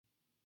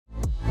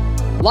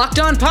Locked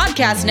On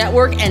Podcast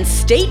Network and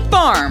State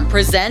Farm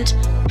present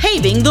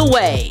Paving the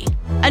Way,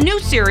 a new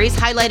series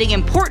highlighting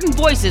important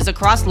voices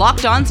across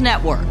Locked On's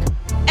network.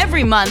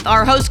 Every month,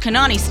 our host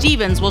Kanani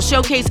Stevens will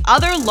showcase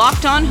other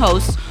Locked On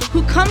hosts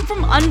who come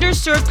from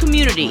underserved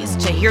communities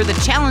to hear the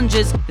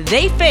challenges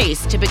they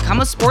face to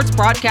become a sports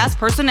broadcast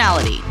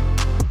personality.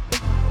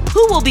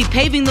 Who will be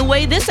paving the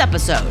way this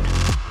episode?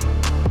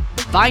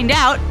 Find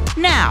out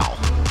now.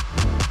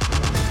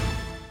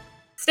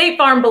 State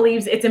Farm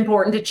believes it's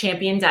important to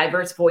champion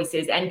diverse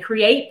voices and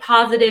create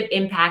positive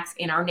impacts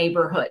in our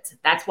neighborhoods.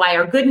 That's why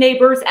our good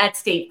neighbors at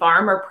State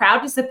Farm are proud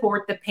to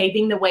support the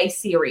Paving the Way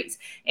series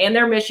and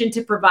their mission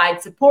to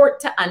provide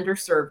support to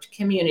underserved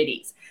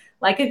communities.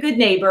 Like a good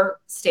neighbor,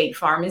 State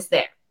Farm is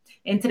there.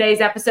 In today's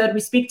episode, we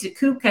speak to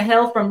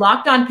Khahil from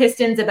Locked On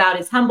Pistons about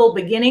his humble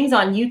beginnings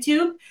on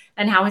YouTube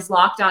and how his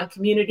Locked On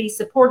community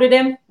supported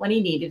him when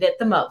he needed it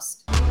the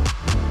most.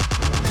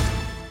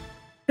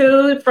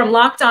 From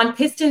Locked On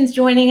Pistons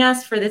joining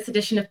us for this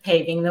edition of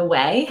Paving the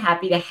Way.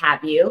 Happy to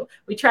have you.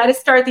 We try to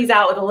start these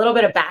out with a little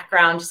bit of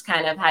background, just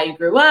kind of how you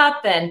grew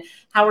up and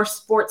how were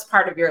sports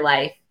part of your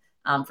life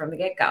from the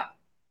get-go.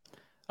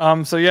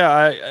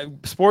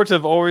 Sports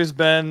have always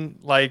been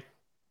like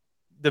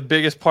the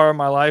biggest part of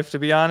my life, to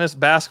be honest.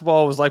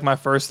 Basketball was like my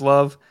first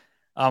love.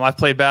 I've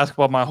played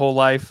basketball my whole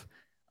life.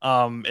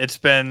 It's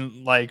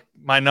been like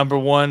my number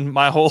one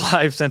my whole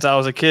life since I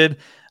was a kid.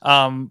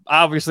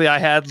 Obviously I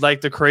had like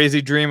the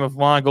crazy dream of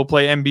wanting to go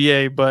play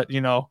NBA, but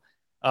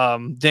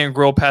didn't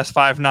grow past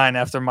 5'9"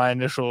 after my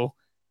initial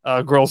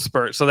growth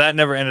spurt. So that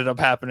never ended up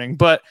happening,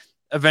 but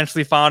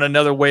eventually found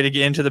another way to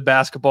get into the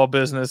basketball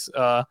business.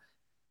 But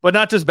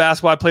not just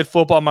basketball. I played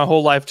football my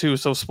whole life too.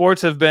 So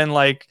sports have been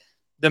like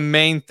the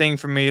main thing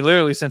for me,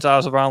 literally since I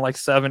was around like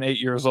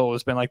 7-8 years old.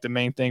 It's been like the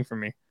main thing for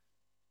me.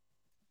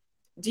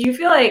 Do you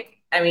feel like,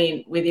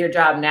 with your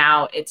job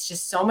now, it's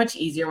just so much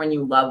easier when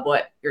you love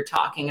what you're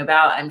talking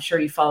about? I'm sure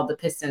you followed the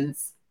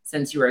Pistons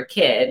since you were a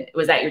kid.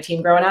 Was that your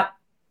team growing up?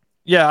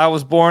 Yeah, I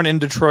was born in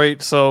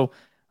Detroit. So,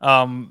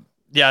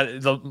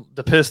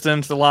 the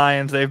Pistons, the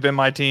Lions, they've been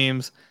my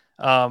teams.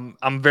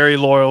 I'm very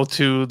loyal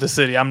to the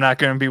city. I'm not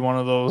going to be one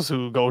of those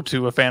who go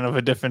to a fan of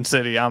a different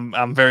city.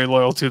 I'm very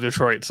loyal to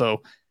Detroit.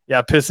 So,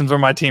 yeah, Pistons were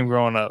my team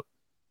growing up.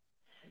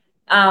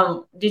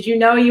 Did you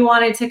know you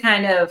wanted to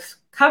kind of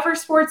cover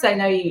sports? I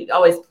know you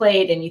always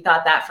played and you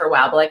thought that for a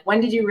while, but like when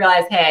did you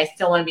realize, hey, I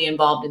still want to be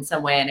involved in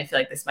some way and I feel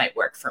like this might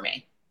work for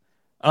me?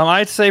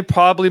 I'd say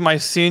probably my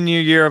senior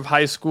year of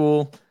high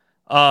school.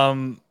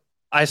 I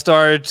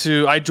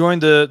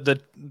joined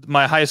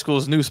my high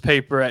school's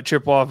newspaper at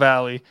Chippewa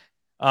Valley.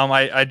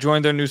 I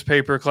joined their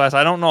newspaper class.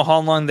 I don't know how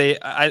long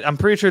I'm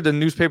pretty sure the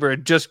newspaper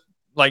had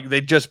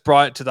they just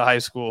brought it to the high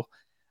school.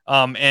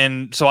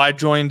 And so I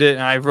joined it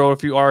and I wrote a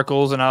few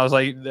articles and I was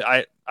like,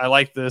 I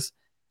like this.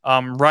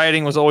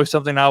 Writing was always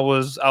something I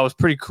was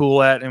pretty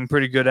cool at and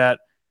pretty good at.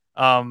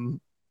 A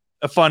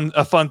fun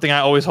thing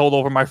I always hold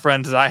over my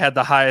friends is I had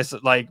the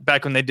highest, like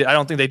back when I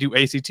don't think they do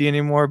ACT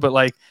anymore, but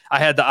like I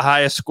had the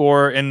highest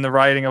score in the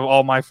writing of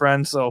all my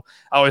friends. So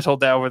I always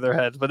hold that over their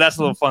heads, but that's a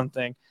little fun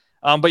thing.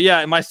 But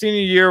yeah, in my senior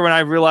year, when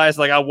I realized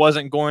like I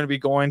wasn't going to be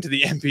going to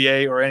the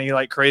NBA or any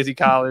like crazy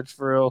college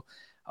for real,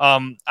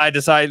 I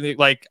decided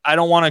like, I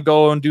don't want to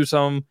go and do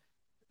some,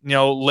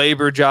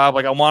 labor job.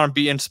 Like I want to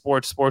be in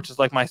sports. Sports is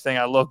like my thing.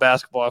 I love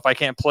basketball. If I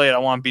can't play it, I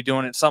want to be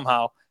doing it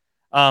somehow.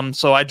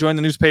 So I joined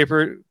the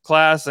newspaper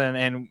class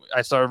and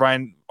I started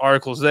writing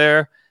articles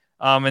there.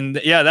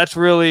 That's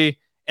really,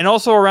 and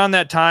also around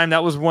that time,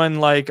 that was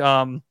when like,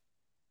 ESPN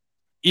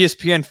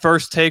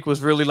First Take was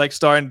really like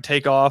starting to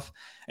take off.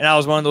 And I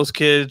was one of those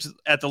kids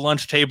at the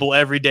lunch table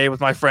every day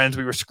with my friends.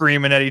 We were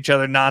screaming at each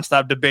other,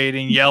 nonstop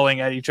debating, yelling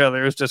at each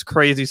other. It was just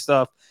crazy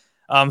stuff.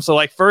 So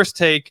like First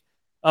Take,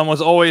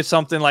 was always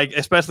something like,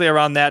 especially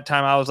around that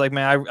time, I was like,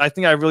 man, I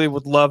think I really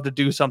would love to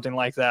do something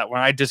like that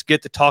where I just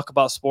get to talk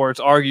about sports,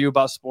 argue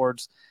about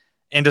sports,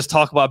 and just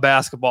talk about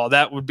basketball.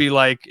 That would be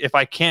like, if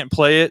I can't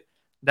play it,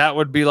 that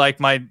would be like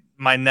my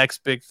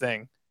next big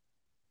thing.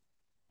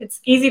 It's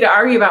easy to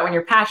argue about when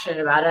you're passionate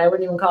about it. I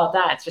wouldn't even call it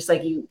that. It's just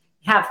like you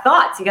have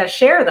thoughts, you got to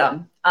share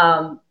them.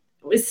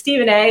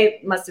 Stephen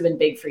A must have been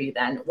big for you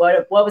then.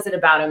 What was it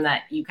about him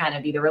that you kind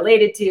of either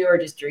related to or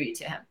just drew you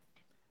to him?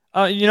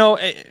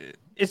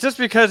 It's just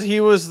because he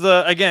was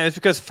it's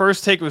because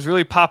First Take was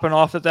really popping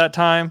off at that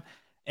time.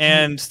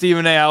 And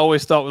Stephen A, I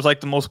always thought was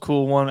like the most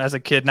cool one as a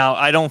kid. Now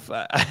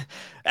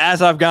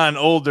as I've gotten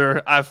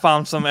older, I've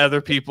found some other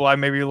people I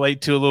maybe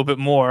relate to a little bit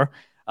more.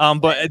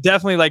 But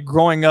definitely like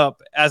growing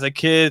up as a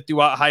kid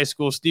throughout high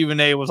school, Stephen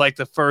A was like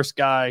the first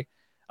guy,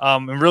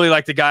 and really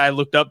like the guy I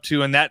looked up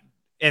to in that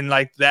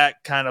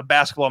kind of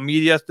basketball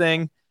media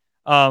thing.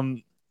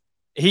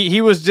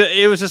 It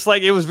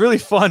was really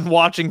fun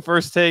watching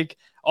First Take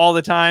all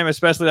the time,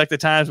 especially like the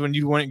times when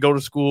you wouldn't go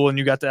to school and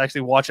you got to actually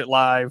watch it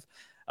live.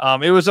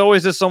 It was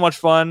always just so much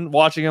fun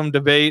watching them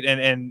debate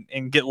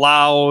and get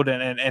loud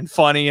and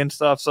funny and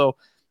stuff. So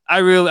I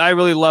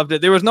really loved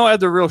it. There was no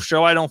other real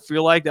show I don't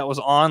feel like that was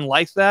on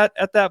like that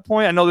at that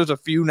point. I know there's a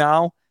few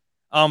now,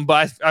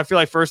 But I feel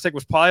like First Take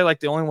was probably like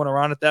the only one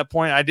around at that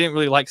point. I didn't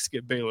really like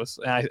Skip Bayless,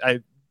 and I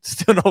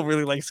still don't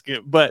really like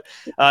Skip. But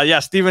yeah,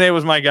 Stephen A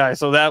was my guy.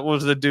 So that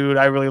was the dude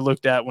I really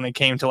looked at when it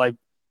came to like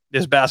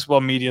this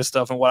basketball media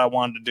stuff and what I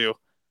wanted to do.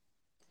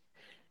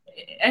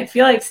 I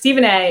feel like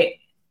Stephen A,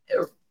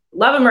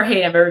 love him or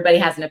hate him, everybody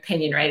has an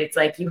opinion, right? It's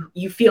like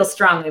you feel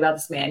strongly about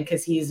this man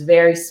because he's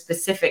very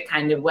specific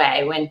kind of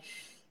way. When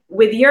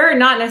with your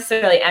not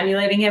necessarily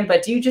emulating him,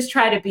 but do you just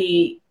try to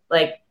be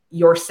like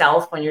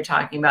yourself when you're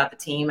talking about the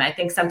team? I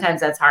think sometimes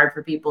that's hard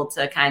for people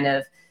to kind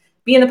of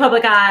be in the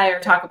public eye or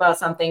talk about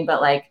something,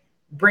 but like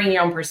bring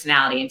your own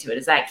personality into it.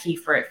 Is that key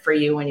for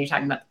you when you're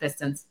talking about the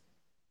Pistons?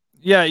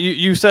 Yeah,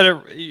 you said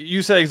it.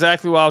 You said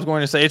exactly what I was going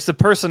to say. It's the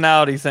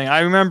personality thing. I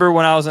remember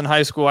when I was in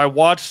high school, I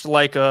watched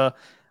like I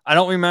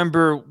don't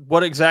remember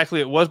what exactly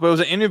it was, but it was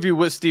an interview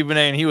with Stephen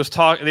A. And he was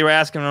talking. They were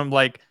asking him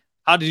like,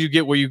 "How did you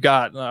get where you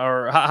got?"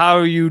 Or "How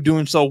are you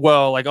doing so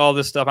well?" Like all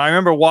this stuff. I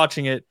remember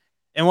watching it,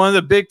 and one of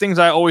the big things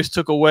I always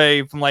took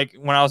away from like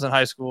when I was in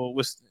high school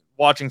was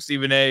watching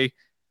Stephen A.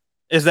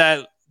 is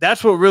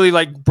that's what really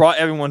like brought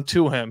everyone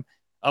to him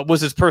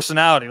was his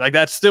personality. Like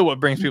that's still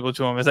what brings people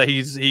to him is that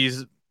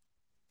he's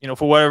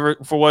for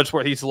what it's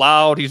worth, he's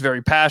loud. He's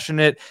very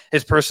passionate.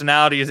 His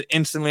personality is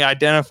instantly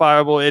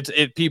identifiable.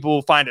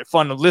 People find it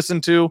fun to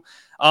listen to.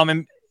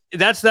 And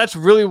that's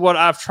really what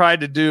I've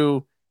tried to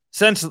do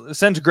since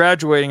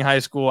graduating high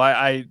school.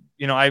 I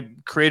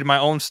created my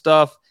own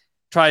stuff,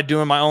 tried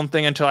doing my own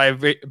thing until I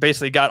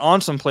basically got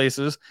on some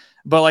places.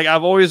 But like,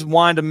 I've always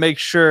wanted to make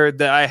sure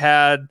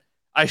that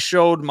I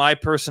showed my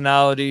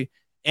personality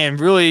and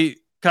really,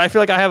 'cause I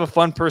feel like I have a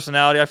fun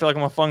personality. I feel like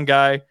I'm a fun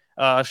guy.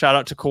 Shout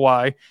out to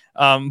Kawhi.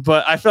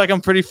 But I feel like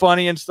I'm pretty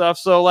funny and stuff.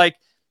 So like,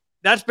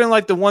 that's been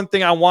like the one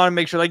thing I want to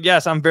make sure, like,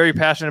 yes, I'm very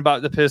passionate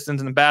about the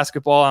Pistons and the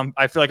basketball.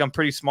 I feel like I'm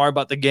pretty smart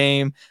about the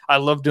game. I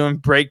love doing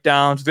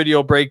breakdowns,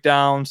 video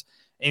breakdowns,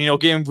 and,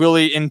 getting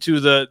really into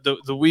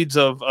the weeds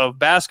of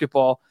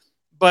basketball.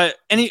 But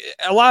a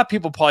lot of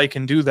people probably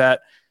can do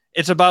that.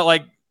 It's about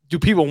like, do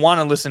people want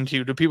to listen to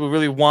you? Do people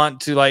really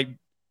want to like,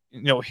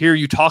 hear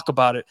you talk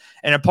about it?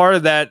 And a part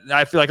of that,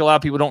 I feel like a lot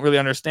of people don't really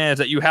understand, is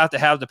that you have to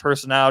have the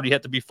personality, you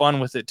have to be fun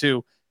with it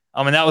too.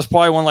 And that was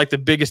probably one of like the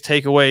biggest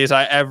takeaways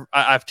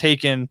I've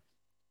taken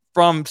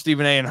from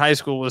Stephen A in high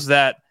school was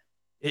that,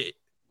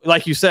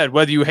 like you said,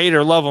 whether you hate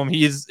or love him,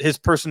 his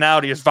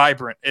personality is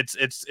vibrant.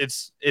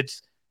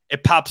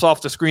 It pops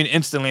off the screen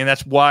instantly, and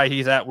that's why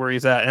he's at where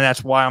he's at, and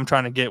that's why I'm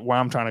trying to get where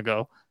I'm trying to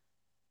go.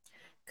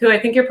 Cool. I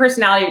think your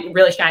personality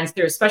really shines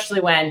through,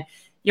 especially when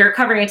you're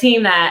covering a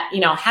team that,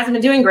 hasn't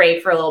been doing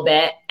great for a little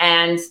bit.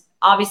 And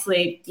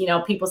obviously,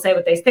 people say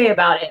what they say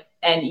about it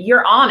and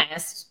you're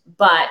honest,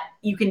 but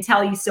you can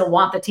tell you still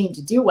want the team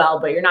to do well,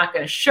 but you're not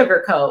going to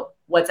sugarcoat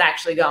what's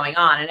actually going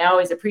on. And I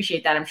always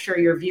appreciate that. I'm sure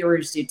your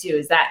viewers do too.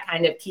 Is that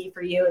kind of key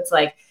for you? It's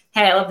like,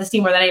 hey, I love this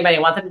team more than anybody. I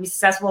want them to be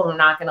successful. And I'm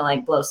not going to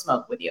like blow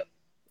smoke with you.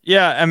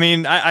 Yeah, I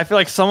mean, I feel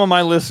like some of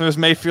my listeners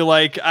may feel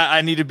like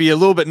I need to be a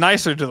little bit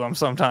nicer to them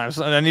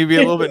sometimes. I need to be a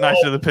little bit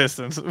nicer to the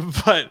Pistons.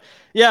 But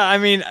yeah, I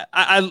mean,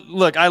 I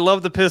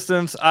love the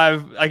Pistons.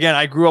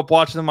 I grew up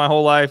watching them my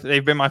whole life.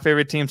 They've been my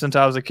favorite team since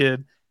I was a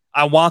kid.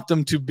 I want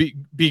them to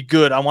be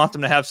good. I want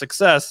them to have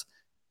success.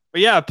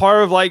 But yeah,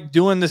 part of like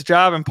doing this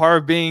job and part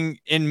of being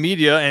in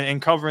media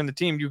and covering the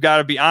team, you got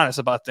to be honest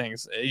about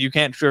things. You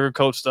can't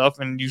sugarcoat stuff,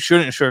 and you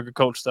shouldn't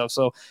sugarcoat stuff.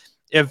 So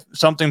if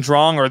something's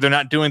wrong or they're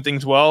not doing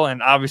things well,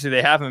 and obviously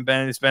they haven't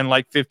been, it's been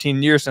like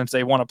 15 years since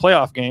they won a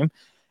playoff game,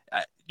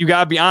 you got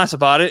to be honest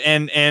about it.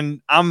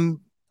 And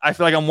I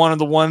feel like I'm one of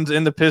the ones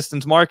in the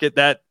Pistons market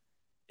that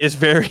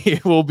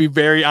will be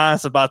very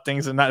honest about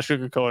things and not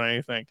sugarcoat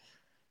anything.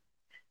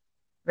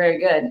 Very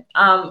good.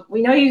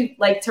 We know you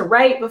like to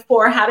write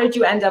before. How did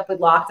you end up with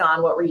Locked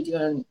On? What were you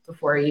doing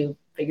before you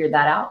figured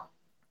that out?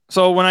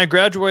 So when I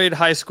graduated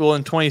high school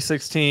in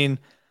 2016,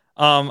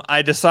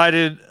 I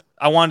decided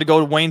I wanted to go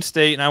to Wayne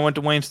State, and I went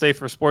to Wayne State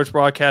for sports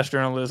broadcast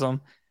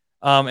journalism.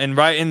 And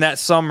right in that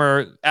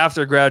summer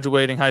after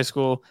graduating high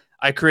school,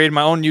 I created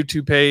my own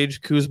YouTube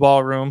page, Coos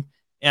Ballroom,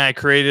 and I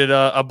created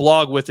a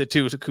blog with it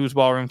too. It's a Coos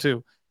Ballroom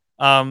too.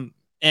 And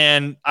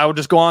I would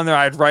just go on there.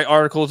 I'd write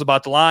articles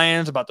about the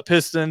Lions, about the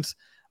Pistons.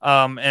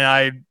 And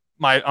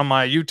on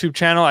my YouTube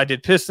channel, I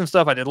did Piston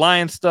stuff. I did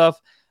Lions stuff.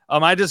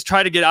 I just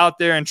tried to get out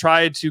there and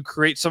try to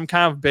create some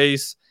kind of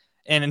base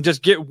and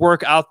just get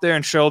work out there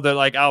and show that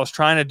like I was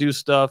trying to do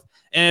stuff.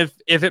 And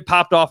if it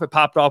popped off, it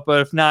popped off.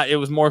 But if not, it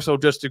was more so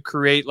just to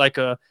create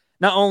not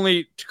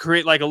only to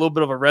create like a little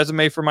bit of a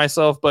resume for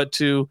myself, but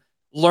to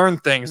learn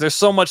things. There's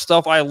so much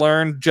stuff I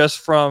learned just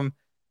from,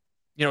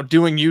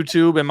 doing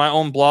YouTube and my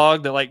own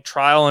blog, that like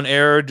trial and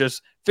error,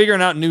 just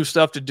figuring out new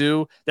stuff to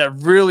do that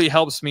really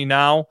helps me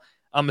now.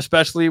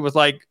 Especially with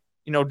like,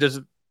 just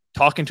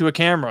talking to a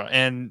camera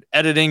and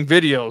editing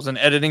videos and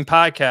editing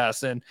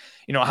podcasts and,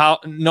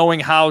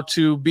 knowing how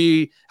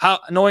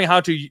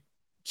to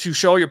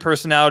show your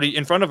personality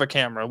in front of a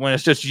camera when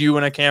it's just you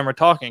and a camera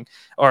talking,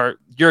 or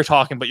you're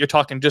talking, but you're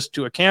talking just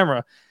to a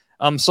camera.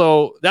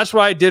 So that's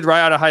what I did right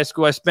out of high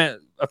school. I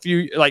spent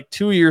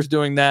 2 years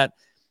doing that.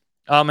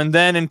 And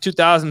then in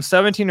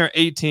 2017 or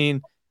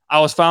 18, I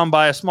was found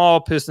by a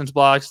small Pistons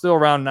blog, still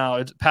around now.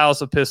 It's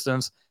Palace of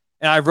Pistons.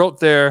 And I wrote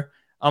there.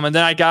 And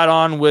then I got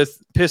on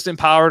with Piston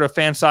Powered, a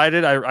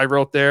fan-sided. I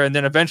wrote there. And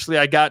then eventually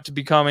I got to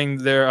becoming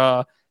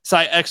their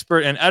site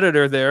expert and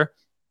editor there.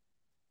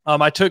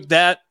 I took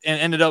that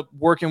and ended up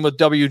working with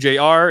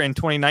WJR in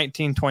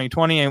 2019,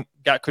 2020, and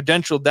got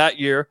credentialed that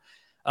year.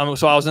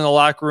 So I was in the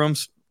locker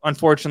rooms.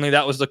 Unfortunately,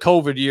 that was the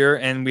COVID year,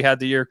 and we had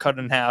the year cut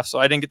in half. So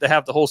I didn't get to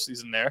have the whole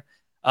season there.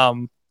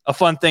 A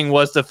fun thing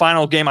was the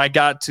final game I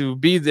got to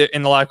be there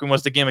in the locker room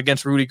was the game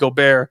against Rudy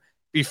Gobert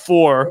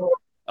before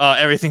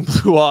everything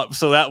blew up.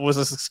 So that was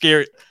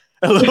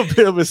a little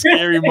bit of a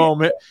scary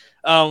moment.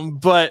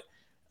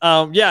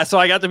 Yeah, so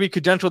I got to be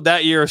credentialed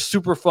that year.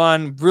 Super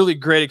fun, really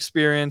great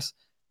experience.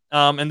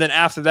 And then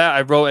after that,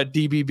 I wrote at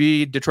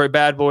DBB, Detroit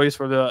Bad Boys,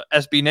 for the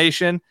SB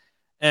Nation.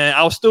 And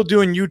I was still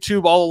doing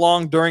YouTube all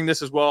along during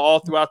this as well. All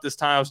throughout this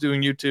time, I was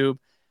doing YouTube.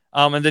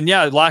 And then,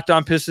 yeah, Locked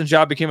On Pistons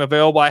job became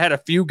available. I had a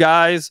few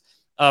guys,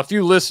 a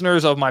few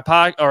listeners of my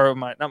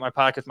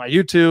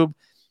YouTube,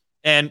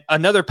 and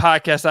another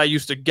podcast I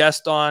used to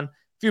guest on. A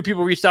few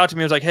people reached out to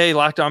me. It was like, hey,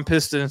 Locked On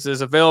Pistons is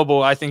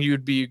available. I think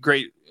you'd be a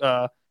great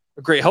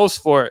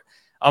host for it.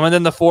 And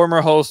then the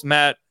former host,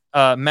 Matt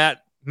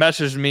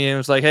messaged me and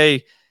was like,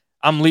 hey,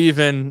 I'm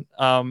leaving.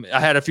 I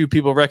had a few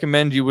people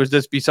recommend you. Would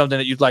this be something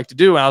that you'd like to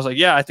do? And I was like,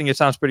 yeah, I think it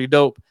sounds pretty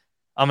dope.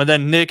 And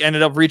then Nick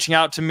ended up reaching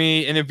out to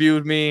me,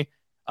 interviewed me.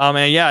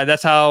 And yeah,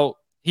 that's how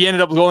he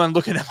ended up going and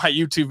looking at my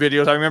YouTube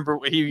videos. I remember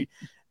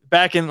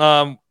back in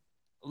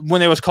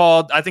when it was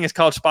called, I think it's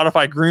called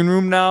Spotify Green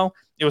Room now.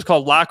 It was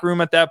called Locker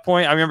Room at that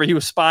point. I remember he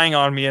was spying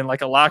on me in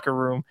like a locker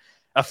room,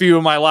 a few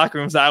of my locker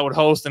rooms that I would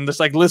host, and just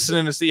like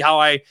listening to see how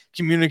I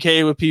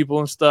communicated with people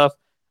and stuff.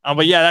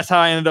 But yeah, that's how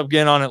I ended up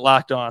getting on it,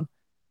 Locked On.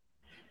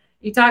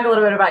 You talk a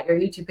little bit about your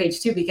YouTube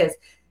page too, because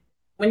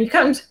when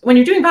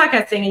you're doing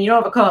podcasting and you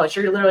don't have a co-host,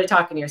 you're literally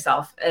talking to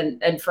yourself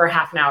and for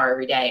half an hour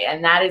every day.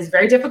 And that is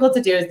very difficult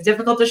to do. It's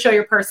difficult to show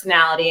your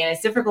personality, and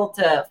it's difficult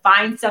to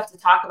find stuff to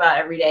talk about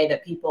every day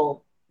that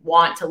people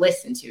want to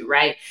listen to,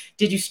 right?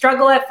 Did you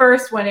struggle at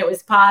first when it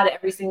was pod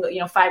every single,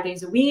 5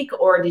 days a week,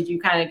 or did you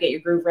kind of get your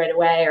groove right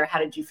away? Or how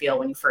did you feel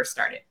when you first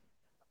started?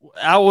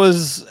 I'm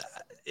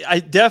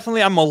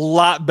a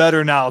lot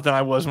better now than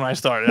I was when I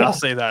started. Yeah. I'll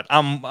say that.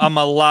 I'm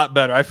a lot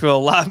better. I feel a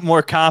lot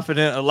more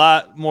confident, a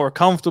lot more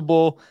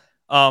comfortable.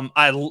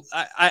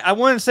 I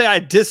wouldn't say I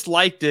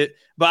disliked it,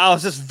 but I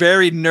was just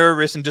very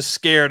nervous and just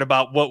scared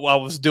about what I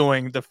was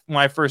doing when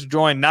I first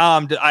joined.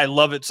 Now I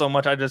love it so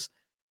much. I just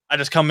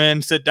come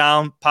in, sit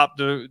down, pop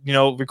the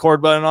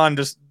record button on,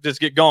 just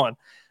get going.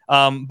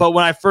 But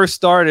when I first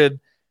started,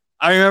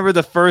 I remember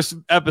the first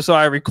episode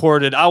I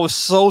recorded, I was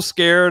so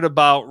scared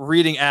about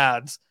reading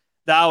ads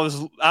that I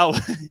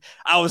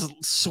was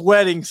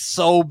sweating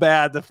so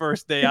bad the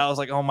first day. I was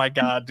like, oh my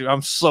God, dude,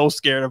 I'm so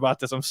scared about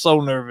this. I'm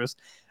so nervous.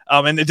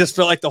 And it just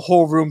felt like the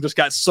whole room just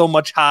got so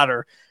much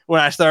hotter when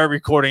I started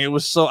recording. I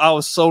was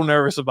so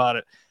nervous about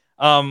it.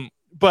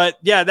 But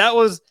yeah, that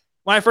was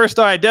when I first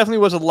started. I definitely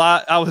was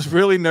I was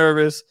really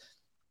nervous.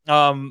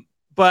 But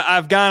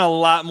I've gotten a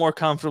lot more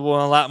comfortable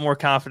and a lot more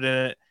confident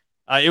in it.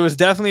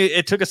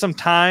 It took us some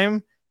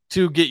time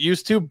to get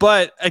used to,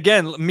 but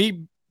again,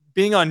 me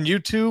being on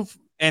YouTube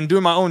and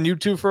doing my own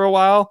YouTube for a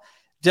while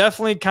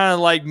definitely kind of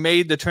like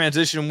made the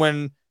transition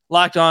when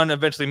Locked On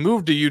eventually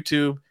moved to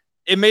YouTube.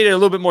 It made it a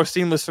little bit more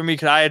seamless for me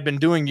because I had been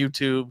doing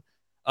YouTube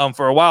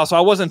for a while. So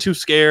I wasn't too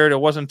scared. I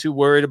wasn't too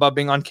worried about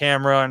being on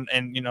camera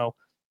and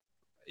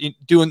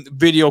doing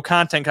video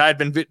content. I had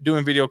been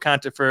doing video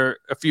content for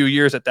a few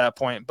years at that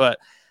point. But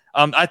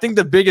I think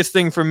the biggest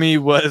thing for me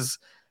was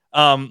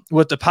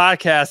with the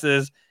podcast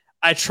is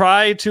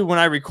when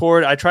I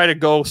record, I try to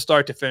go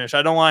start to finish.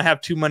 I don't want to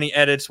have too many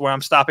edits where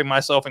I'm stopping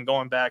myself and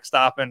going back,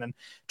 stopping and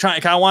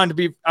trying. I want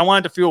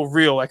it to feel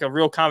real, like a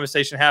real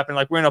conversation happening.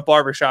 Like we're in a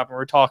barbershop and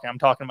I'm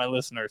talking to my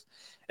listeners.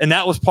 And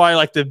that was probably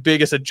like the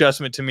biggest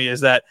adjustment to me,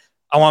 is that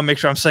I want to make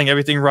sure I'm saying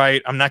everything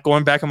right. I'm not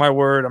going back on my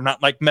word. I'm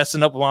not like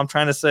messing up what I'm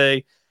trying to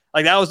say.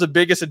 Like that was the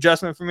biggest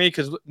adjustment for me,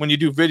 because when you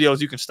do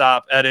videos, you can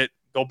stop, edit,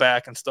 go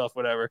back and stuff,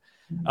 whatever.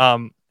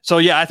 So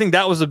yeah, I think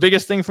that was the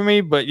biggest thing for me.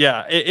 But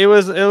yeah, it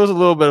was a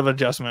little bit of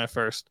adjustment at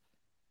first.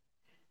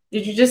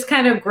 Did you just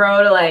kind of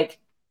grow to like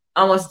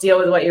almost deal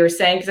with what you were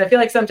saying? Because I feel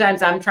like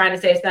sometimes I'm trying to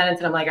say a sentence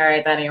and I'm like, all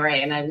right, that ain't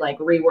right, and I'm like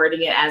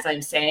rewording it as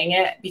I'm saying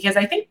it, because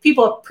I think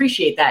people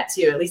appreciate that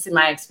too. At least in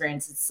my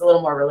experience, it's a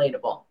little more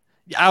relatable.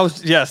 That's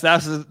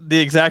the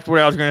exact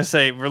word I was going to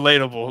say.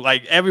 Relatable.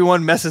 Like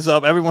everyone messes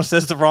up. Everyone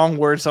says the wrong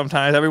word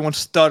sometimes. Everyone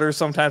stutters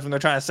sometimes when they're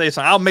trying to say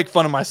something. I'll make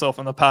fun of myself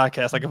on the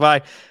podcast. Like if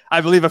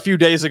I believe a few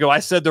days ago, I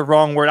said the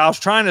wrong word. I was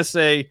trying to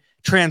say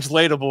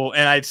translatable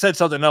and I said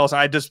something else. And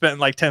I just spent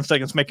like 10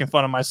 seconds making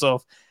fun of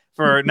myself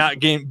for not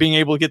being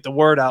able to get the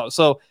word out.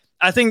 So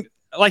I think,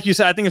 like you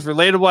said, I think it's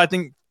relatable. I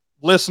think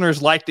listeners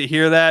like to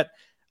hear that.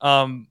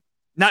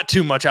 Not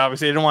too much,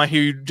 obviously. They don't want to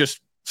hear you just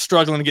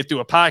struggling to get through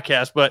a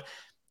podcast, but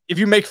if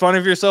you make fun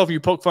of yourself,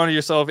 you poke fun of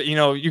yourself,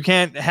 you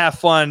can't have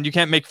fun. You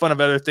can't make fun of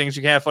other things.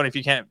 You can't have fun if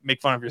you can't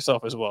make fun of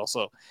yourself as well.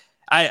 So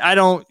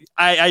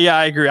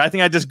I agree. I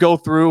think I just go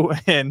through,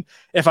 and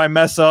if I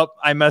mess up,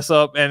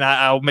 and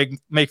I'll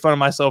make fun of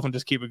myself and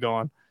just keep it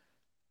going.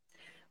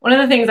 One of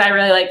the things I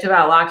really liked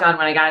about Locked On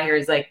when I got here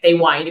is like they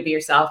want you to be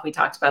yourself. We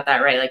talked about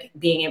that, right? Like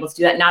being able to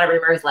do that. Not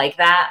everywhere is like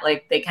that.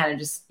 Like they kind of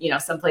just,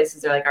 some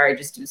places are like, all right,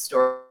 just do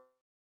story.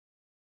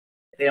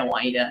 They don't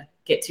want you to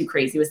get too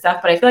crazy with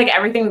stuff. But I feel like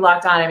everything we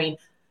Locked On, I mean,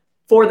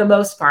 for the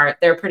most part,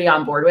 they're pretty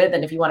on board with.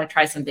 And if you want to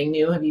try something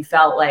new, have you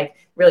felt like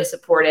really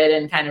supported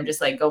and kind of just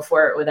like go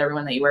for it with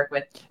everyone that you work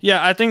with?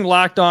 Yeah, I think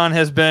Locked On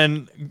has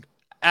been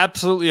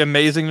absolutely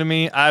amazing to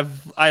me.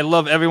 I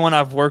love everyone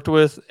I've worked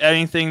with.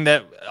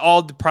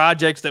 All the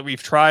projects that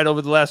we've tried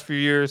over the last few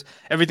years,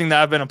 everything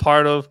that I've been a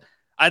part of.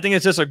 I think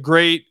it's just a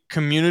great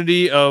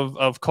community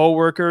of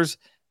coworkers,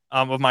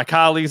 of my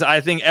colleagues. I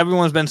think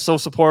everyone's been so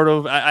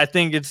supportive. I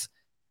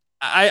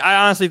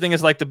honestly think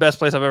it's like the best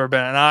place I've ever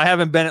been. And I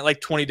haven't been at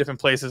like 20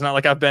 different places. Not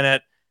like I've been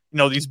at,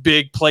 these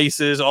big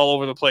places all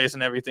over the place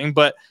and everything,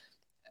 but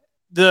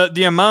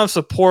the amount of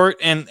support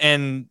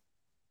and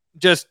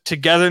just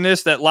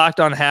togetherness that Locked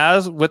On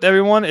has with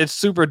everyone, it's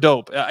super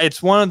dope.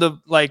 It's one of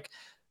the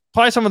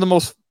probably some of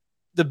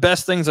the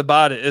best things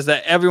about it is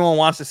that everyone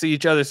wants to see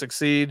each other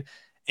succeed.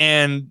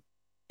 And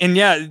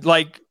yeah,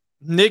 like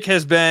Nick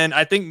has been,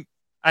 I think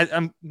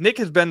Nick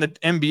has been the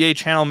NBA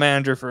channel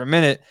manager for a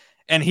minute,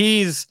 and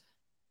he's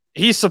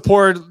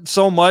supported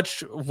so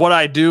much what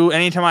I do.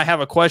 Anytime I have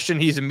a question,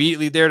 he's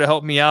immediately there to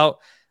help me out.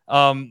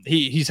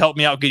 He's helped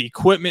me out get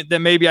equipment that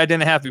maybe I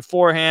didn't have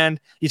beforehand.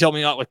 He's helped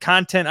me out with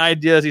content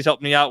ideas. He's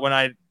helped me out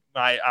when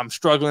I'm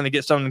struggling to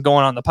get something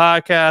going on the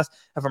podcast,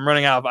 if I'm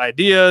running out of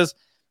ideas.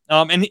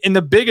 And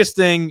the biggest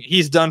thing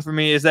he's done for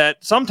me is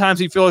that sometimes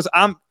he feels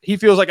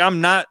like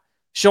I'm not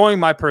showing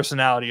my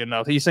personality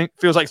enough. He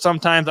feels like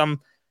sometimes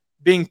I'm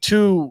being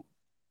too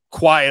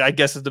quiet, I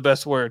guess is the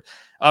best word.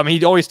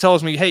 He always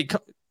tells me, hey,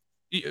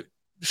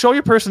 show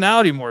your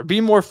personality more,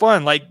 be more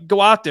fun, like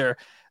go out there.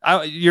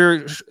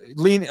 You're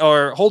leaning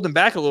or holding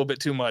back a little bit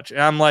too much.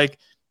 And I'm like,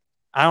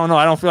 I don't know.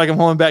 I don't feel like I'm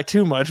holding back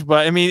too much,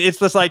 but I mean, it's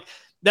just like,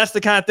 that's the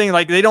kind of thing.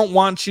 Like they don't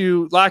want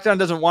you, Locked On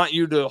doesn't want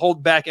you to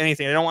hold back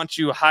anything. They don't want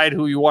you to hide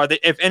who you are.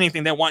 If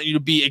anything, they want you to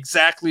be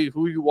exactly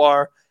who you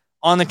are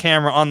on the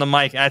camera, on the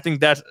mic. And I think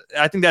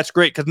that's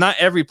great, because not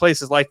every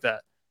place is like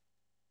that.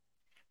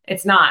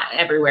 It's not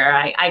everywhere.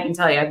 I can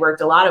tell you, I've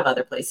worked a lot of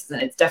other places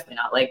and it's definitely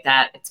not like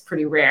that. It's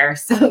pretty rare.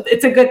 So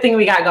it's a good thing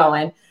we got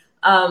going.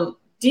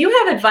 Do you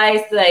have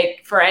advice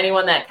like for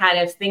anyone that kind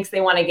of thinks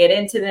they want to get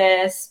into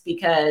this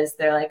because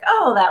they're like,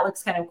 oh, that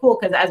looks kind of cool?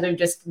 Because as we've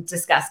just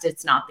discussed,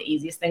 it's not the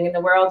easiest thing in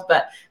the world.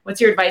 But what's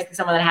your advice to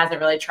someone that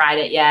hasn't really tried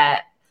it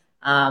yet,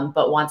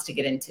 but wants to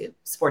get into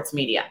sports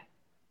media?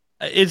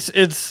 It's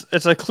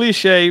a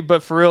cliche,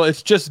 but for real,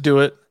 it's just do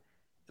it.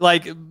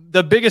 Like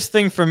the biggest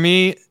thing for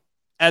me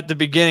at the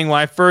beginning,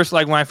 when I first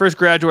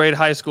graduated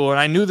high school, and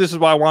I knew this is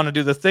what I wanted to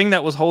do, the thing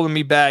that was holding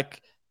me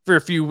back for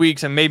a few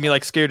weeks and made me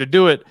like scared to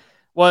do it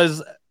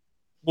was,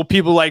 will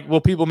people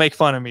make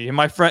fun of me? And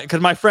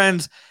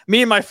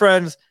me and my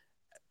friends,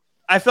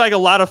 I feel like a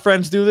lot of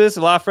friends do this,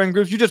 a lot of friend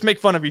groups, you just make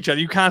fun of each other.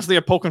 You constantly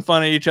are poking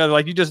fun at each other.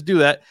 Like you just do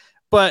that.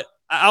 But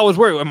I was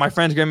worried, when my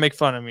friends going to make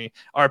fun of me,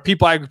 or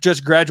people I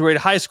just graduated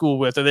high school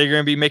with, are they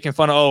going to be making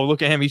fun of, oh,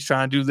 look at him, he's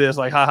trying to do this,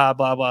 like, haha,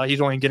 blah, blah. He's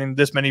only getting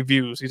this many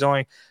views.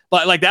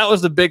 But like, that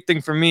was the big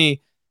thing for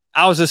me.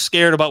 I was just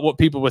scared about what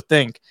people would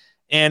think.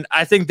 And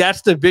I think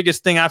that's the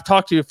biggest thing. I've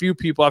talked to a few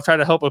people. I've tried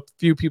to help a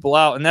few people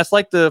out. And that's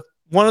like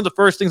one of the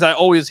first things I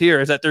always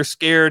hear is that they're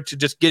scared to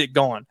just get it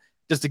going,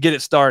 just to get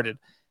it started.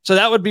 So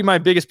that would be my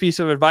biggest piece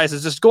of advice,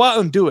 is just go out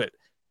and do it.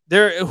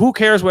 Who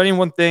cares what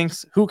anyone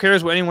thinks? Who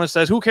cares what anyone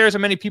says? Who cares how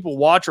many people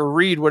watch or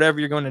read whatever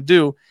you're going to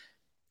do?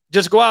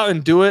 Just go out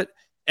and do it.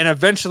 And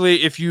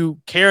eventually, if you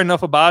care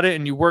enough about it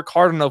and you work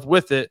hard enough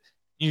with it,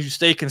 you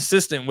stay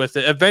consistent with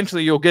it,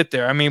 eventually you'll get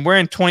there. I mean, we're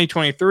in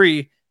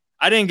 2023.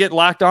 I didn't get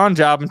Locked On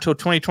job until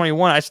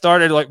 2021. I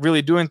started like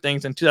really doing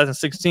things in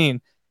 2016.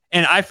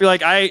 And I feel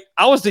like I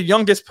was the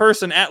youngest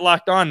person at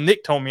Locked On.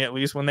 Nick told me, at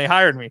least, when they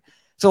hired me.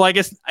 So like,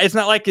 it's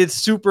not like it's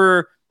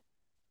super,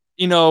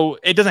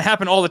 it doesn't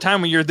happen all the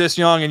time when you're this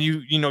young and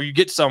you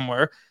get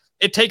somewhere.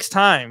 It takes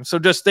time. So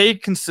just stay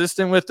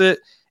consistent with it.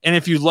 And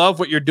if you love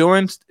what you're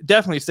doing,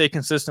 definitely stay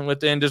consistent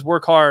with it and just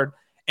work hard.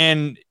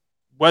 And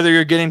whether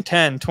you're getting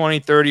 10, 20,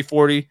 30,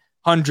 40,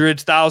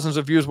 hundreds, thousands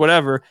of views,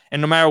 whatever,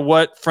 and no matter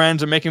what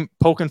friends are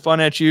poking fun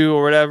at you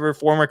or whatever,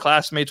 former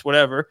classmates,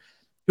 whatever,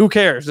 who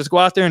cares? Just go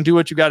out there and do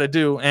what you got to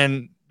do,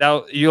 and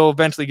you'll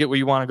eventually get where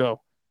you want to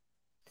go.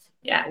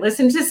 Yeah,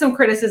 listen to some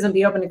criticism,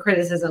 be open to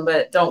criticism,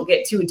 but don't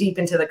get too deep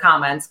into the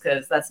comments,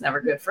 because that's never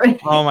good for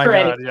anyone. Oh my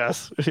God,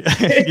 yes.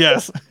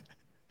 Yes.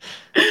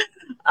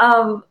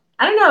 I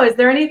don't know. Is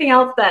there anything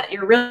else that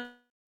you're really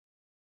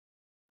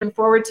looking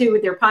forward to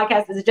with your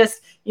podcast? Is it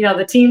just,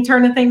 the team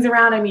turning things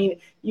around? I mean,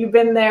 you've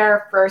been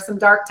there for some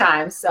dark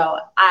times, so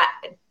I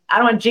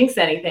don't want to jinx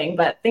anything,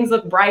 but things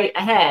look bright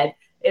ahead.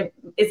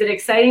 Is it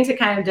exciting to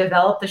kind of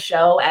develop the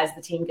show as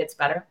the team gets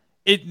better?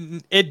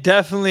 It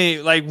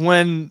definitely, like,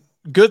 when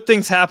good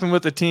things happen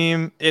with the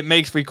team, it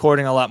makes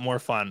recording a lot more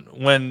fun.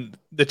 When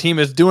the team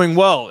is doing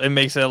well, it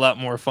makes it a lot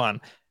more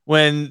fun.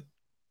 When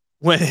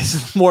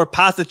it's more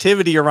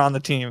positivity around the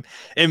team,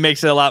 it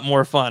makes it a lot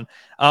more fun.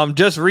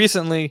 Just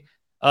recently,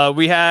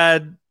 we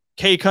had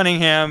Kay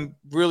Cunningham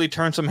really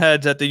turn some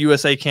heads at the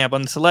USA camp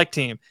on the select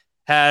team.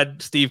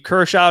 Had Steve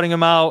Kerr shouting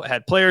him out,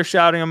 had players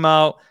shouting him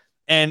out,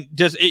 and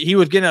he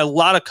was getting a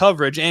lot of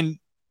coverage. And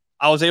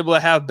I was able to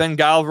have Ben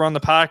Galver on the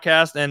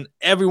podcast, and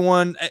it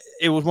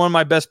was one of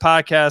my best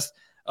podcasts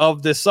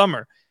of this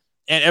summer.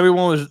 And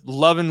everyone was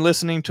loving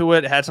listening to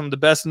it. It had some of the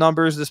best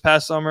numbers this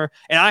past summer.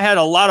 And I had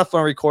a lot of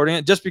fun recording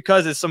it just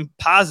because it's some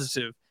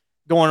positive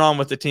going on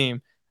with the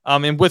team.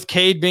 And with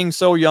Cade being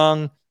so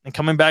young and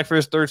coming back for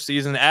his third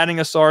season, adding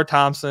Asar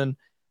Thompson,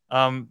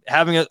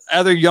 having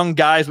other young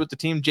guys with the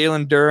team,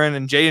 Jalen Duran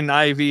and Jaden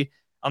Ivey.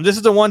 This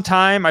is the one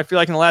time I feel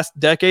like in the last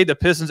decade, the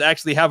Pistons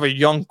actually have a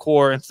young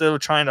core instead of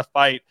trying to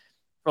fight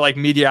for like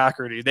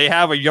mediocrity. They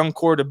have a young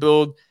core to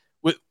build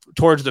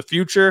towards the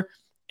future.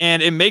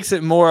 And it makes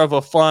it more of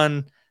a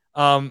fun.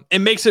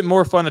 It makes it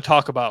more fun to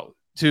talk about.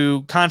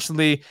 To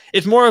constantly,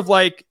 it's more of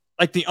like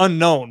the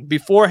unknown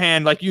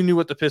beforehand. Like you knew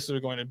what the Pistons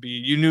were going to be.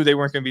 You knew they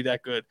weren't going to be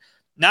that good.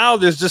 Now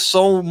there's just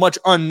so much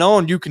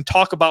unknown. You can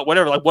talk about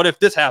whatever. Like, what if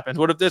this happens?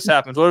 What if this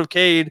happens? What if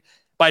Cade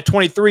by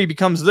 23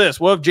 becomes this?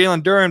 What if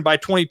Jalen Duran by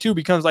 22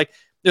 becomes like?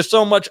 There's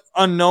so much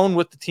unknown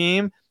with the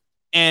team,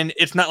 and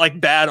it's not like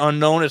bad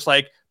unknown. It's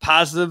like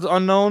positive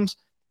unknowns.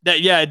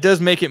 That, yeah, it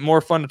does make it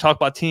more fun to talk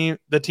about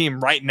the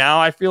team right now,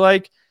 I feel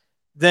like,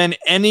 than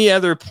any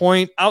other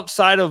point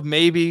outside of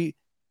maybe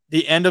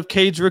the end of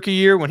Cade's rookie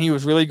year when he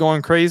was really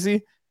going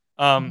crazy.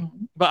 But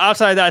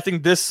outside of that, I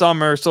think this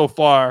summer so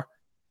far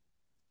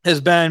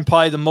has been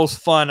probably the most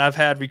fun I've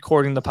had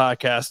recording the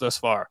podcast thus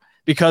far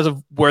because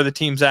of where the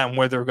team's at and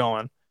where they're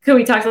going. Could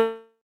we talk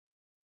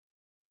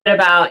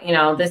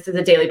about, this is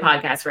a daily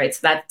podcast, right?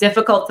 So that's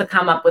difficult to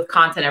come up with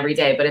content every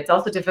day, but it's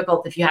also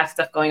difficult if you have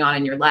stuff going on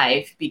in your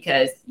life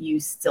because you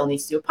still need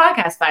to do a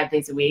podcast 5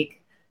 days a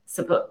week.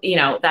 So,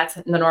 that's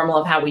the normal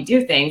of how we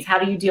do things. How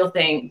do you deal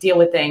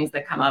with things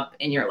that come up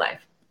in your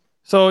life?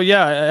 So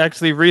yeah,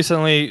 actually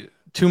recently,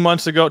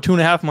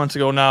 2.5 months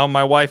ago now,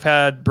 my wife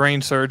had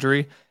brain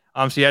surgery.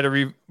 She had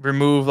to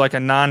remove like a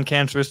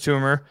non-cancerous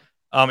tumor.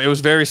 It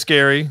was very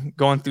scary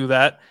going through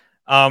that.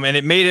 And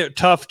it made it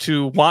tough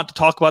to want to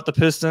talk about the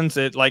Pistons.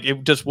 It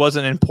just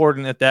wasn't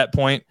important at that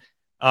point.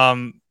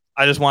 I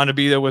just wanted to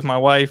be there with my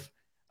wife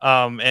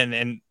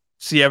and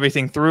see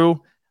everything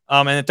through.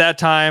 And at that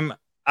time,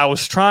 I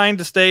was trying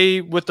to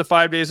stay with the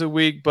 5 days a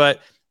week.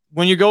 But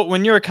when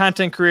you're a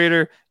content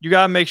creator, you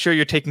got to make sure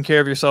you're taking care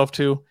of yourself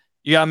too.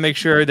 You got to make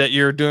sure that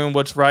you're doing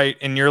what's right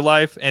in your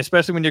life. And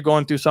especially when you're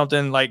going through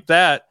something like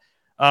that,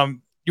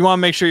 you want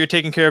to make sure you're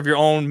taking care of your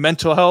own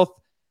mental health.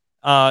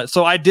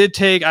 So I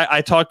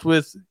talked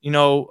with,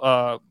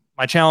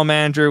 my channel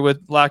manager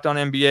with Locked On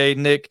NBA,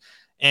 Nick,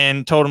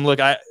 and told him, look,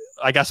 I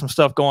got some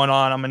stuff going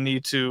on. I'm going to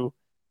need to,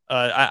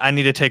 I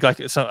need to take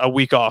like a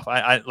week off.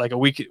 I like a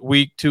week,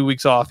 2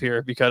 weeks off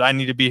here because I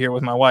need to be here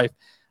with my wife.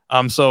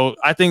 So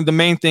I think the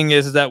main thing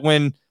is that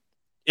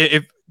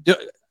if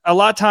a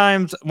lot of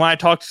times when I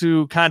talk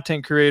to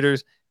content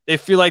creators, they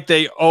feel like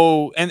they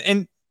owe,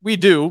 and we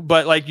do,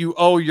 but like you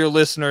owe your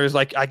listeners,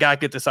 like, I got to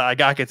get this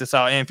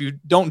out. And if you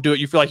don't do it,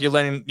 you feel like you're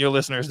letting your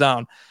listeners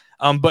down.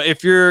 But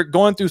if you're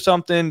going through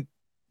something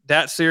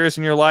that serious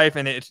in your life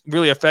and it's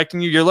really affecting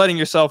you, you're letting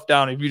yourself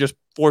down if you just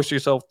force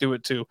yourself through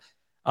it too.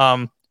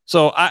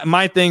 So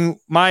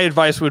my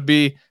advice would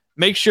be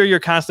make sure you're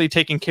constantly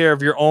taking care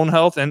of your own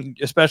health and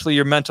especially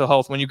your mental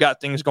health when you got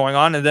things going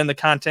on. And then the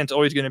content's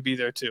always going to be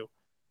there too.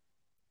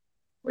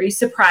 Were you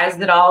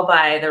surprised at all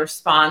by the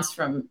response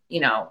from,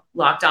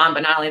 Locked On,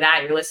 but not only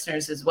that, your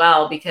listeners as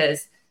well,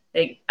 because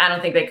I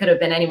don't think they could have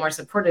been any more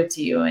supportive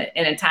to you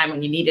in a time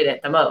when you needed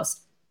it the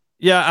most.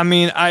 Yeah, I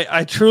mean,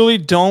 I truly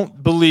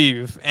don't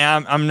believe,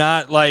 and I'm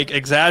not like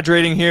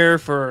exaggerating here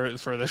for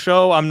the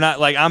show. I'm not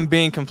like, I'm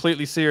being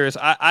completely serious.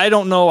 I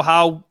don't know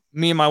how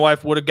me and my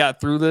wife would have got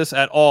through this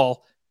at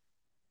all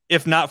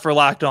if not for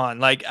Locked On.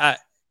 Like,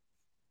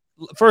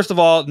 first of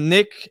all,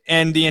 Nick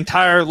and the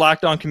entire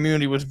Locked On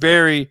community was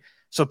very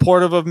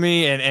supportive of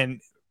me, and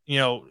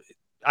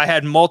I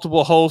had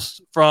multiple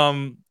hosts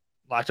from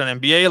Locked On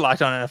NBA,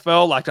 Locked On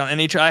NFL, Locked On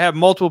NHL. I have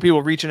multiple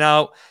people reaching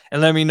out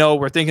and letting me know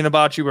we're thinking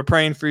about you, we're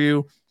praying for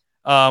you,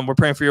 we're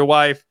praying for your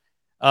wife.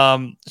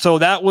 So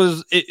that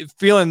was it,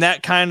 feeling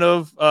that kind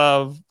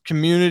of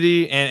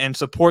community and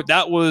support.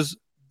 That was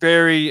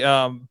very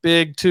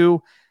big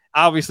too.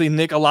 Obviously,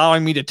 Nick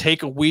allowing me to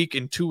take a week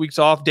and 2 weeks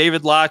off.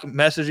 David Locke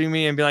messaging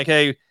me and being like,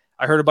 "Hey,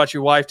 I heard about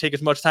your wife. Take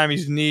as much time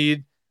as you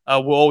need.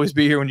 We'll always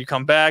be here when you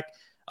come back."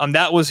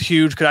 That was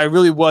huge because I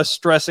really was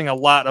stressing a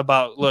lot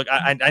about, look,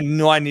 I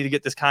know I need to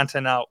get this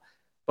content out,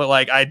 but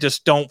like, I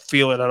just don't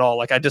feel it at all.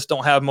 Like, I just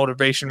don't have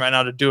motivation right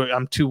now to do it.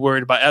 I'm too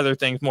worried about other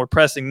things, more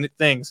pressing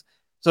things.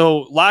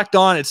 So Locked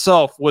On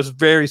itself was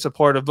very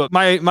supportive, but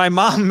my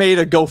mom made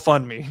a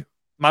GoFundMe.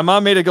 My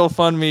mom made a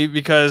GoFundMe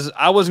because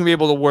I wasn't going to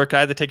be able to work. I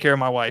had to take care of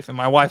my wife, and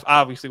my wife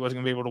obviously wasn't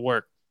going to be able to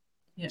work.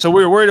 Yeah. So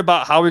we were worried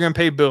about how we're going to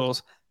pay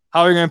bills,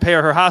 how we're going to pay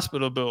her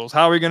hospital bills,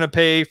 how we're going to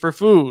pay for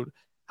food,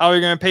 how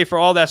we're going to pay for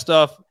all that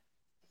stuff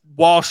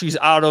while she's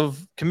out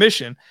of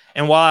commission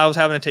and while I was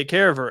having to take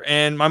care of her.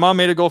 And my mom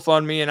made a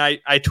GoFundMe, and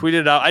I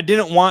tweeted it out. I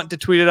didn't want to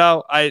tweet it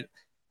out.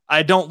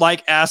 I don't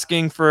like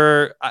asking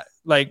for I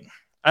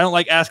don't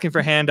like asking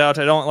for handouts.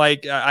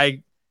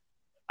 I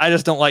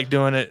just don't like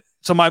doing it.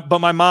 But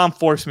my mom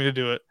forced me to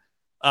do it.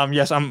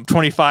 Yes, I'm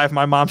 25.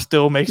 My mom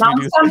still makes me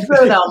do it. Mom's come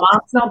through though.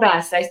 Mom's no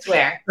best, I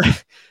swear.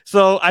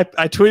 So I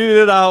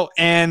tweeted it out,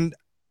 and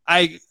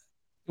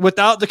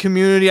without the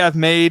community I've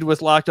made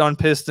with Locked On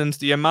Pistons,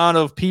 the amount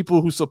of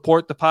people who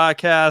support the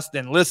podcast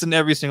and listen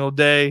every single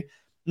day,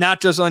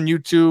 not just on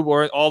YouTube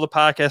or all the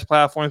podcast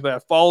platforms, but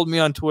have followed me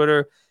on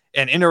Twitter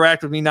and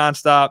interact with me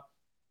nonstop.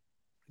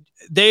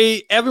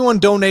 Everyone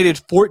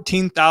donated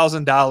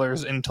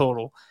 $14,000 in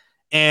total.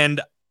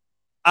 And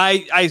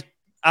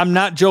I'm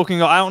not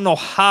joking. I don't know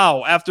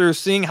how, after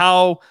seeing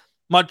how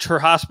much her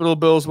hospital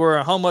bills were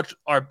and how much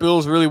our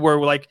bills really were,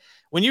 like,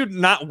 when you're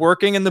not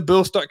working and the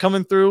bills start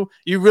coming through,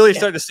 you really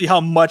start to see how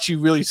much you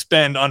really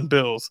spend on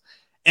bills.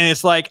 And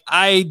it's like,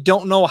 I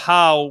don't know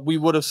how we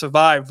would have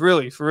survived,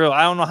 really, for real.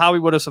 I don't know how we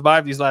would have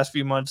survived these last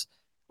few months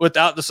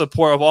without the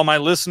support of all my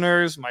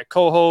listeners, my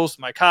co-hosts,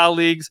 my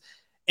colleagues,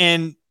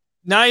 and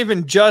not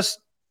even just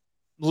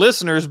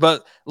listeners,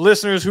 but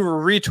listeners who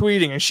were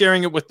retweeting and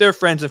sharing it with their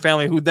friends and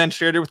family, who then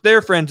shared it with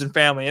their friends and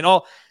family, and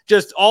all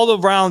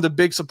around the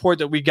big support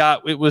that we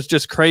got. It was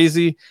just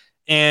crazy.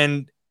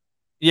 And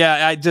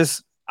yeah,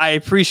 I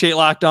appreciate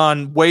Locked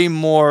On way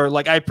more.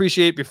 Like, I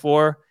appreciate it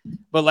before,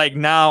 but like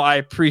now I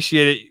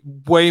appreciate it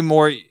way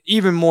more,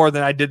 even more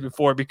than I did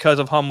before, because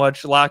of how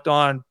much Locked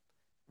On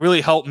really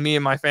helped me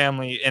and my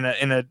family in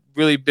a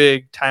really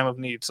big time of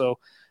need. So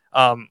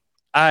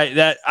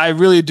I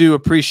really do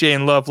appreciate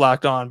and love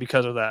Locked On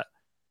because of that.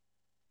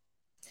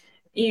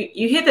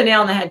 You hit the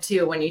nail on the head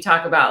too when you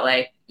talk about,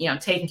 like,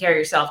 taking care of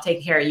yourself,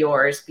 taking care of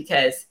yours,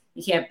 because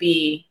you can't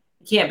be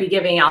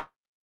giving out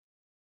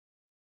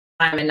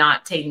time and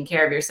not taking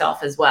care of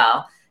yourself as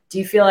well. Do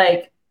you feel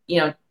like,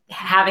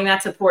 having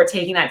that support,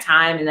 taking that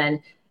time, and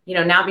then,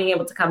 now being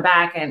able to come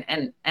back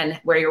and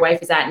where your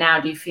wife is at now,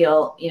 do you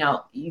feel,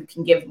 you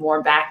can give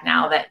more back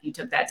now that you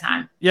took that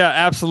time? Yeah,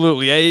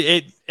 absolutely.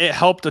 It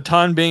helped a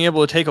ton being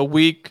able to take a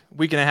week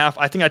and a half.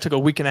 I think I took a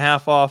week and a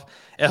half off.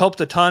 It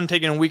helped a ton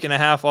taking a week and a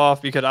half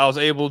off, because I was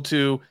able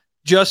to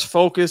just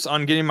focus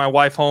on getting my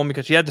wife home,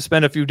 because she had to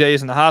spend a few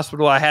days in the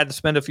hospital. I had to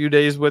spend a few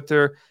days with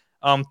her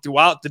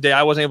throughout the day.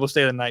 I wasn't able to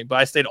stay the night, but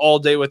I stayed all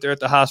day with her at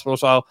the hospital.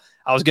 So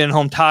I was getting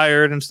home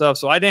tired and stuff.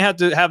 So I didn't have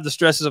to have the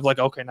stresses of like,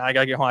 okay, now I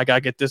got to get home. I got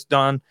to get this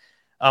done.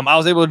 I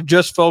was able to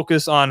just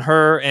focus on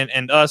her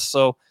and us.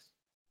 So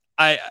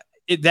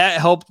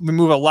that helped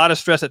remove a lot of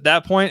stress at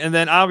that point. And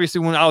then obviously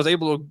when I was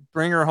able to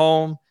bring her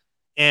home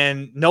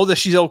and know that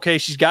she's okay,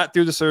 she's got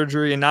through the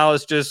surgery, and now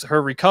it's just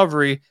her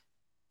recovery,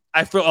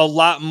 I feel a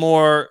lot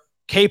more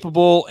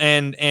capable,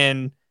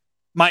 and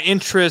my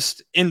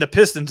interest in the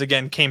Pistons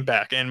again came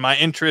back, and my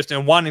interest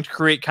in wanting to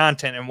create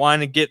content and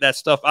wanting to get that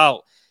stuff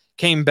out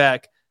came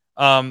back.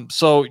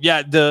 So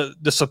yeah,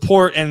 the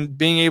support and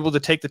being able to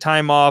take the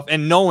time off,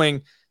 and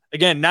knowing,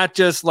 again, not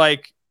just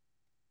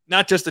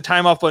the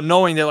time off, but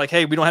knowing that, like,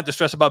 hey, we don't have to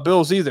stress about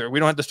bills either. We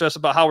don't have to stress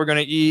about how we're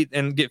going to eat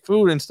and get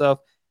food and stuff,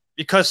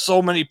 because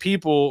so many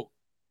people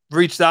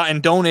reached out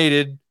and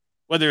donated,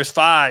 whether it's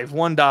 $1,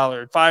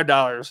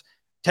 $5,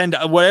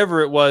 $10,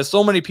 whatever it was.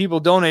 So many people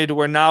donated to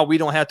where now we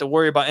don't have to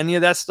worry about any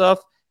of that stuff.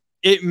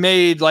 It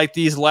made like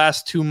these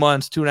last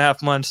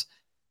 2.5 months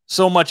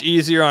so much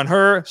easier on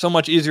her, so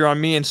much easier on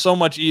me, and so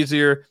much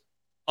easier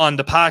on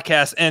the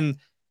podcast. And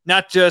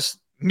not just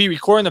me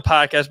recording the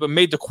podcast, but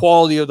made the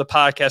quality of the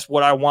podcast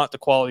what I want the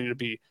quality to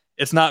be.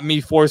 It's not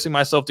me forcing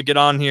myself to get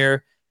on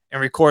here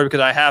and record because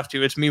I have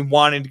to. It's me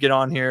wanting to get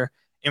on here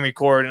and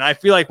record. And I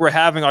feel like we're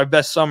having our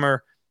best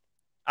summer.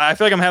 I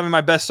feel like I'm having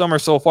my best summer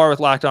so far with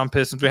Locked On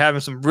Pistons. We're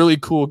having some really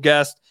cool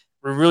guests.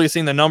 We're really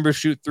seeing the numbers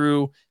shoot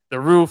through the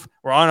roof.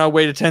 We're on our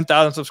way to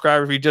 10,000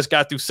 subscribers. We just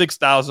got through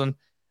 6,000.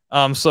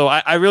 So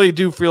I really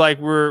do feel like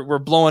we're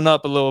blowing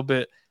up a little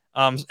bit.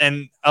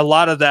 And a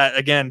lot of that,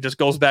 again, just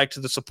goes back to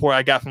the support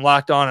I got from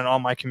Locked On and all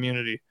my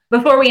community.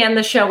 Before we end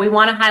the show, we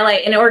want to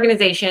highlight an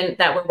organization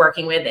that we're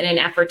working with in an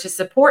effort to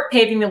support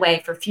paving the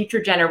way for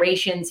future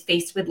generations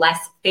faced with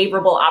less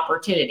favorable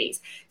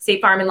opportunities.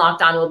 State Farm and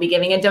Locked On will be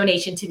giving a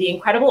donation to the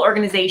incredible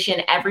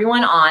organization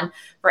Everyone On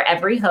for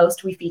every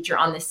host we feature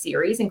on this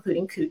series,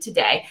 including Coup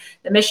today.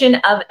 The mission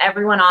of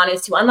Everyone On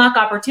is to unlock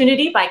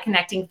opportunity by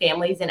connecting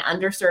families in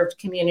underserved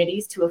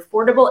communities to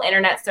affordable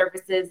internet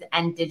services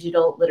and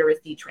digital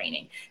literacy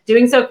training.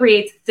 Doing so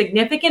creates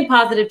significant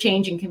positive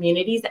change in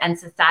communities and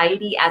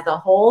society as a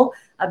whole.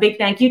 A big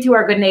thank you to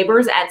our good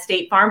neighbors at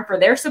State Farm for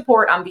their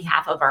support on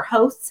behalf of our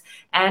hosts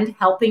and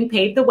helping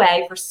pave the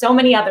way for so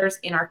many others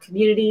in our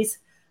communities.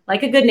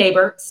 Like a good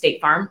neighbor, State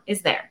Farm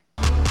is there.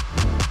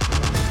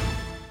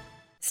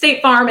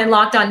 State Farm and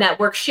Locked On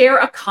Network share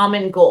a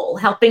common goal,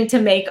 helping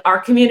to make our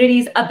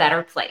communities a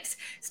better place.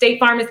 State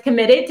Farm is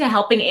committed to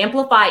helping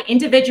amplify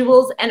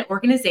individuals and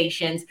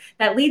organizations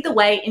that lead the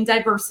way in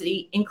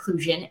diversity,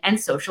 inclusion, and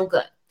social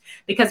good.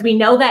 Because we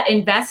know that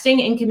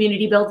investing in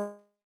community building,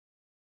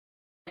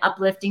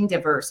 uplifting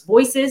diverse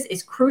voices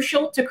is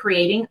crucial to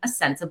creating a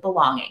sense of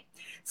belonging.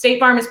 State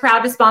Farm is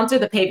proud to sponsor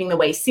the Paving the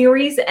Way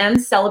series and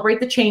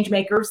celebrate the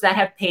changemakers that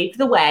have paved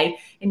the way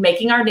in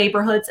making our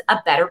neighborhoods a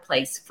better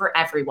place for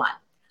everyone.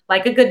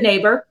 Like a good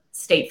neighbor,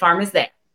 State Farm is there.